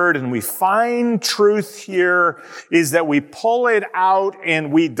the Word and we find truth here, is that we pull it out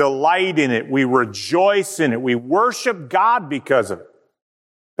and we delight in it. We rejoice in it. We worship God because of it.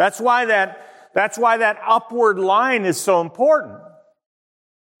 That's why that upward line is so important.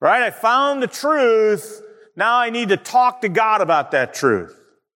 Right? I found the truth. Now I need to talk to God about that truth.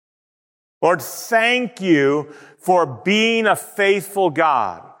 Lord, thank you for being a faithful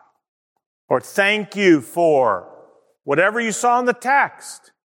God. Lord, thank you for whatever you saw in the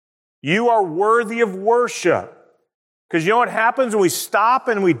text. You are worthy of worship. Because you know what happens when we stop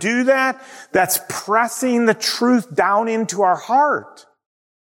and we do that? That's pressing the truth down into our heart.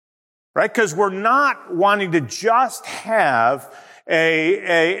 Right? Because we're not wanting to just have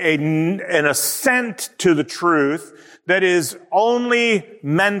an assent to the truth that is only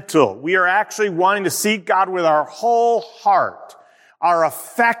mental. We are actually wanting to seek God with our whole heart, our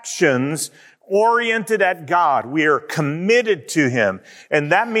affections oriented at God. We are committed to Him.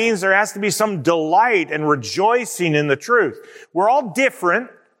 And that means there has to be some delight and rejoicing in the truth. We're all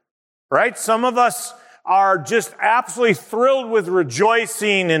different, right? Some of us are just absolutely thrilled with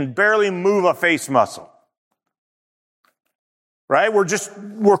rejoicing and barely move a face muscle. Right?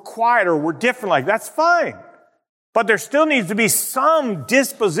 We're quiet or we're different. Like, that's fine. But there still needs to be some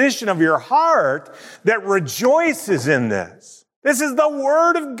disposition of your heart that rejoices in this. This is the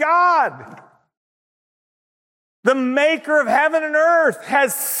Word of God. The Maker of heaven and earth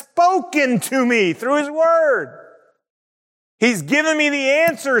has spoken to me through His Word. He's given me the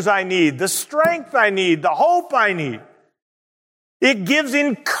answers I need, the strength I need, the hope I need. It gives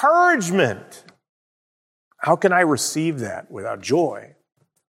encouragement. How can I receive that without joy?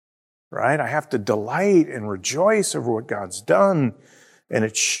 Right? I have to delight and rejoice over what God's done, and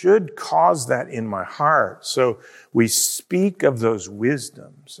it should cause that in my heart. So we speak of those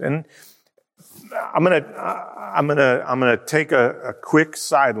wisdoms. And I'm gonna take a quick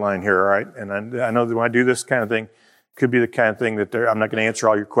sideline here, all right? And I know that when I do this kind of thing, could be the kind of thing that I'm not going to answer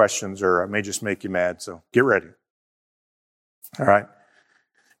all your questions, or I may just make you mad. So get ready, all right?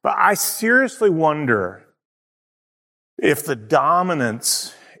 But I seriously wonder if the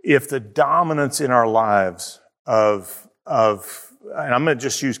dominance in our lives of and I'm going to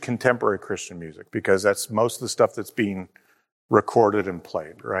just use contemporary Christian music because that's most of the stuff that's being recorded and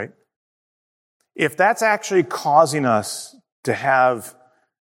played, right? If that's actually causing us to have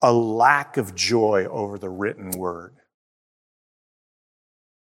a lack of joy over the written word,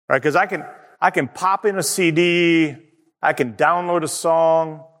 right? Because I can pop in a CD, I can download a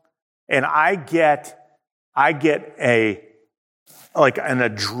song, and I get an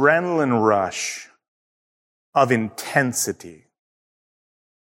adrenaline rush of intensity,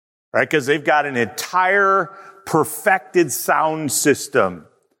 right? Because they've got an entire perfected sound system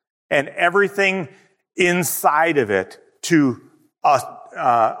and everything inside of it to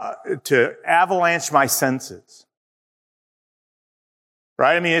avalanche my senses.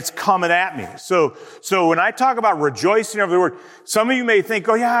 Right? I mean, it's coming at me. So when I talk about rejoicing over the word, some of you may think,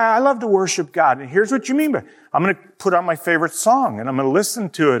 oh yeah, I love to worship God. And here's what you mean by, I'm going to put on my favorite song and I'm going to listen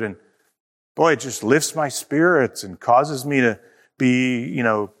to it. And boy, it just lifts my spirits and causes me to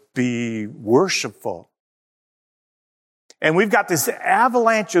be worshipful. And we've got this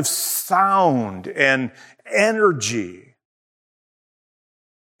avalanche of sound and energy.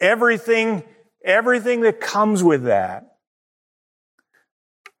 Everything that comes with that.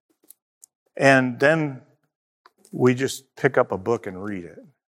 And then we just pick up a book and read it.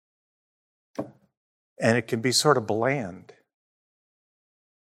 And it can be sort of bland.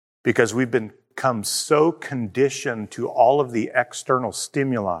 Because we've become so conditioned to all of the external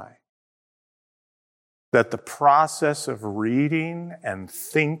stimuli that the process of reading and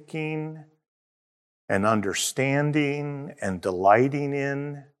thinking and understanding and delighting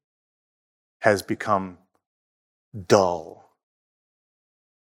in has become dull,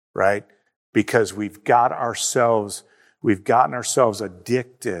 right? Because we've gotten ourselves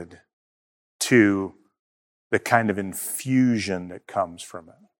addicted to the kind of infusion that comes from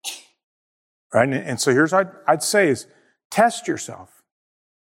it, right? And so here's what I'd say is test yourself.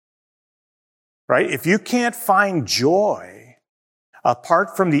 Right? If you can't find joy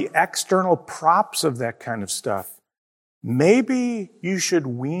apart from the external props of that kind of stuff, maybe you should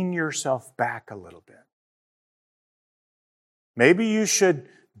wean yourself back a little bit. Maybe you should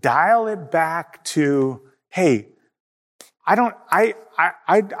dial it back to, hey, I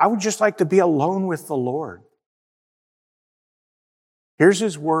would just like to be alone with the Lord. Here's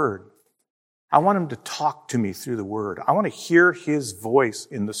His Word. I want Him to talk to me through the Word. I want to hear His voice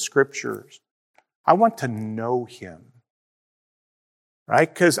in the Scriptures. I want to know Him,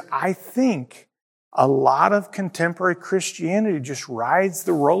 right? Because I think a lot of contemporary Christianity just rides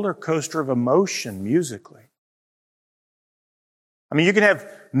the roller coaster of emotion musically. I mean, you can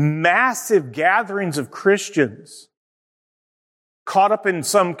have massive gatherings of Christians caught up in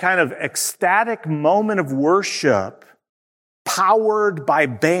some kind of ecstatic moment of worship powered by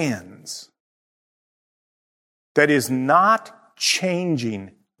bands that is not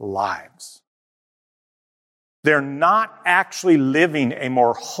changing lives. They're not actually living a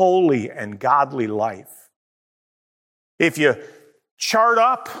more holy and godly life. If you chart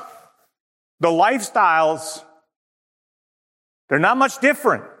up the lifestyles, they're not much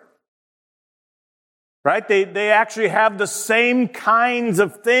different. Right? They actually have the same kinds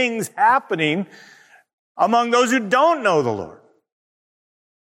of things happening among those who don't know the Lord.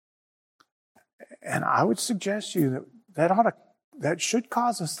 And I would suggest to you that should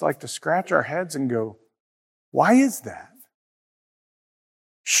cause us to scratch our heads and go, why is that?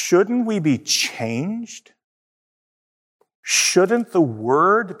 Shouldn't we be changed? Shouldn't the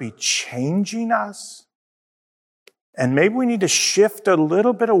Word be changing us? And maybe we need to shift a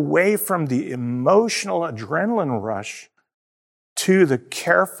little bit away from the emotional adrenaline rush to the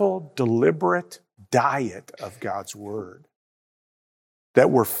careful, deliberate diet of God's Word.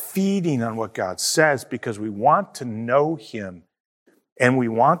 That we're feeding on what God says because we want to know Him. And we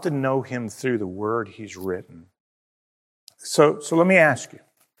want to know Him through the Word He's written. So let me ask you.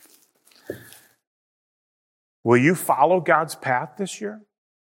 Will you follow God's path this year?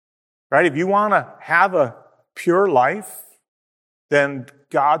 Right? If you want to have a pure life, then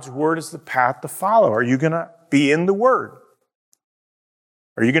God's Word is the path to follow. Are you going to be in the Word?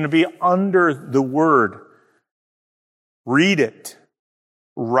 Are you going to be under the Word? Read it.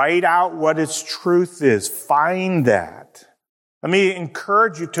 Write out what its truth is. Find that. Let me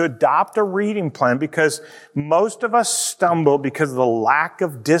encourage you to adopt a reading plan because most of us stumble because of the lack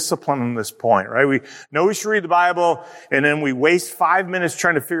of discipline on this point, right? We know we should read the Bible and then we waste 5 minutes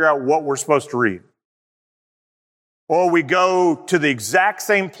trying to figure out what we're supposed to read. Or we go to the exact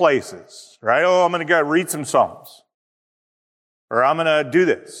same places, right? Oh, I'm going to go read some Psalms. Or I'm going to do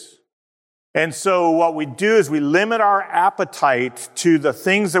this. And so what we do is we limit our appetite to the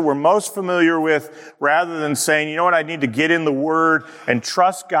things that we're most familiar with rather than saying, you know what, I need to get in the Word and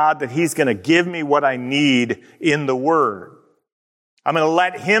trust God that He's going to give me what I need in the Word. I'm going to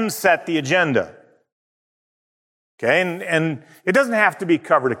let Him set the agenda. Okay, and it doesn't have to be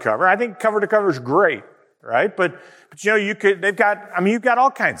cover to cover. I think cover to cover is great, right? But you know, you've got all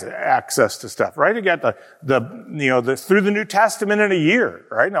kinds of access to stuff, right? You got the through the New Testament in a year,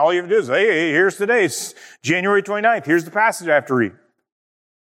 right? And all you have to do is, hey, here's today. It's January 29th. Here's the passage I have to read.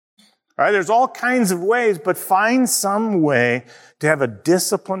 All right? There's all kinds of ways, but find some way to have a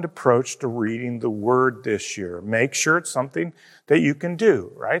disciplined approach to reading the Word this year. Make sure it's something that you can do,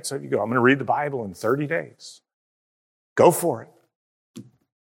 right? So if you go, I'm going to read the Bible in 30 days. Go for it,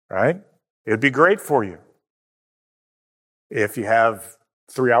 right? It'd be great for you if you have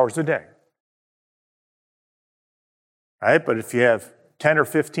 3 hours a day. Right? But if you have 10 or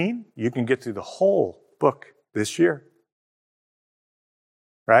 15, you can get through the whole book this year.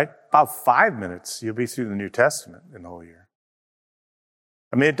 Right? About 5 minutes, you'll be through the New Testament in the whole year.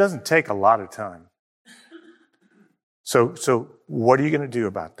 I mean, it doesn't take a lot of time. So what are you going to do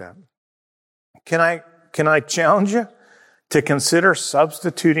about that? Can I challenge you to consider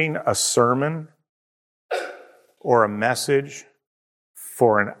substituting a sermon or a message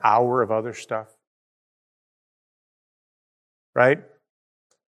for an hour of other stuff? Right?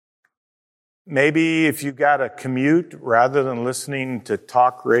 Maybe if you've got a commute, rather than listening to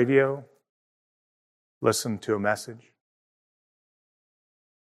talk radio, listen to a message.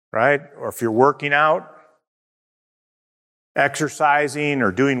 Right? Or if you're working out, exercising,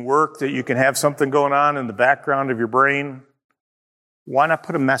 or doing work that you can have something going on in the background of your brain, why not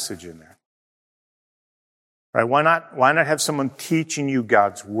put a message in there? Right? Why not have someone teaching you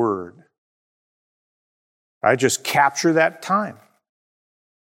God's Word? Right? Just capture that time.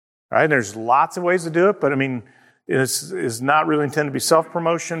 Right? There's lots of ways to do it, but I mean, it's not really intended to be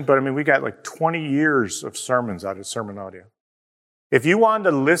self-promotion, but I mean, we got like 20 years of sermons out of Sermon Audio. If you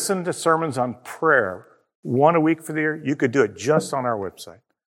wanted to listen to sermons on prayer, one a week for the year, you could do it just on our website.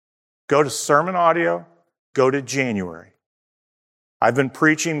 Go to Sermon Audio, go to January. I've been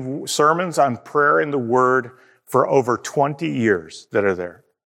preaching sermons on prayer and the Word for over 20 years that are there.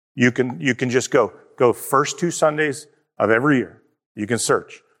 You can just go first 2 Sundays of every year. You can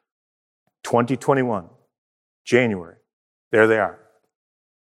search 2021, January. There they are.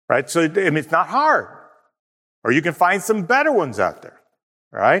 Right? So I mean, it's not hard. Or you can find some better ones out there.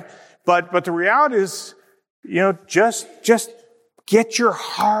 Right? But the reality is, just get your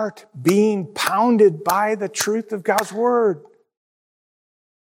heart being pounded by the truth of God's Word.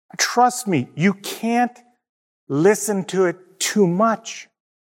 Trust me, you can't listen to it too much.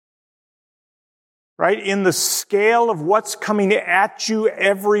 Right? In the scale of what's coming at you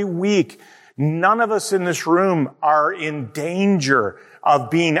every week, none of us in this room are in danger of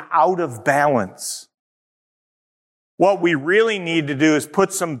being out of balance. What we really need to do is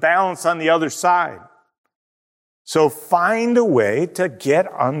put some balance on the other side. So find a way to get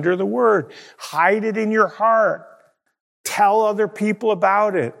under the Word. Hide it in your heart. Tell other people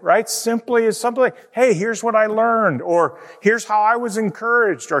about it, right? Simply as something like, hey, here's what I learned, or here's how I was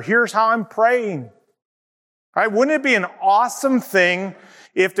encouraged, or here's how I'm praying. Right? Wouldn't it be an awesome thing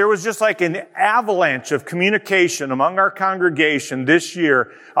if there was just like an avalanche of communication among our congregation this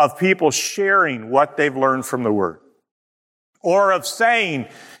year of people sharing what they've learned from the Word? Or of saying,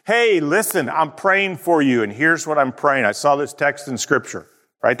 hey, listen, I'm praying for you, and here's what I'm praying. I saw this text in Scripture,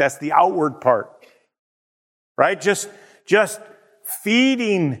 right? That's the outward part, right? Just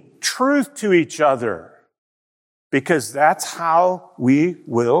feeding truth to each other, because that's how we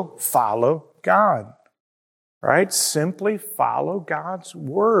will follow God, right? Simply follow God's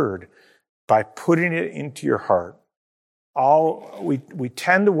Word by putting it into your heart. We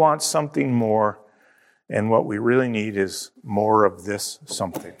tend to want something more, and what we really need is more of this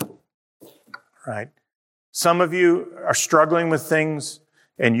something, right? Some of you are struggling with things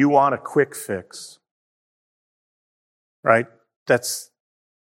and you want a quick fix, right? That's,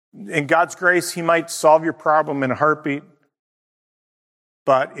 in God's grace, He might solve your problem in a heartbeat.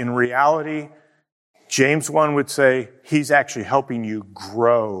 But in reality, James 1 would say, He's actually helping you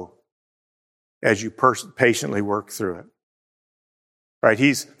grow as you patiently work through it. Right?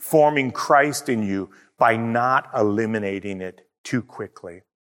 He's forming Christ in you by not eliminating it too quickly.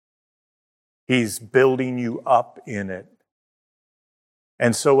 He's building you up in it.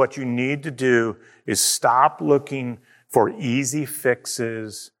 And so what you need to do is stop looking for easy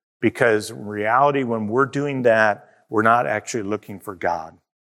fixes, because in reality, when we're doing that, we're not actually looking for God.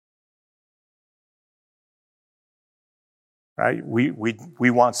 Right?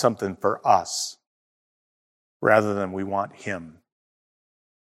 We want something for us rather than we want Him.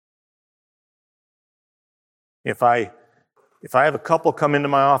 If I have a couple come into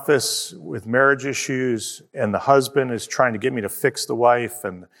my office with marriage issues and the husband is trying to get me to fix the wife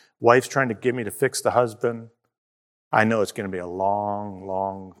and the wife's trying to get me to fix the husband, I know it's going to be a long,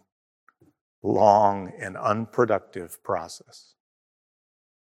 long, long and unproductive process,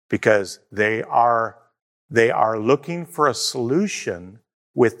 because they are looking for a solution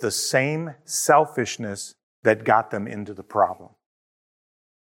with the same selfishness that got them into the problem.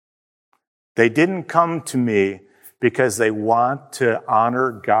 They didn't come to me because they want to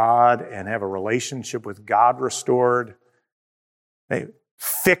honor God and have a relationship with God restored. They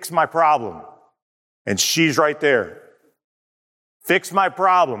fix my problem, and she's right there. Fix my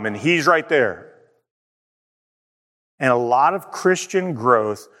problem, and he's right there. And a lot of Christian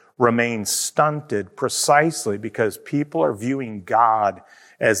growth remains stunted precisely because people are viewing God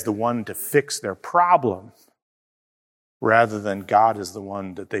as the one to fix their problem, rather than God as the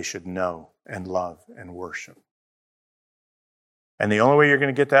one that they should know and love and worship. And the only way you're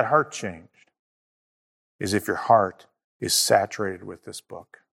going to get that heart changed is if your heart is saturated with this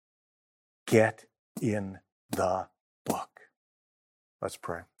book. Get in the book. Let's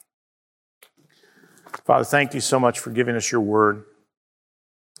pray. Father, thank you so much for giving us your word.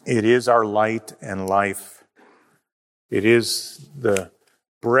 It is our light and life. It is the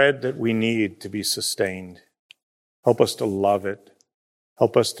bread that we need to be sustained. Help us to love it.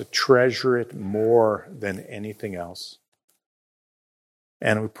 Help us to treasure it more than anything else.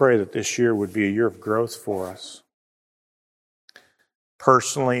 And we pray that this year would be a year of growth for us,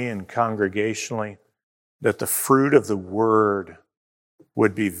 personally and congregationally, that the fruit of the word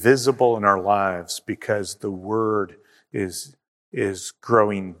would be visible in our lives because the word is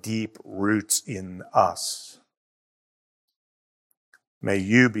growing deep roots in us. May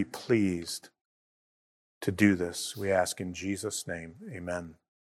you be pleased to do this, we ask in Jesus' name. Amen.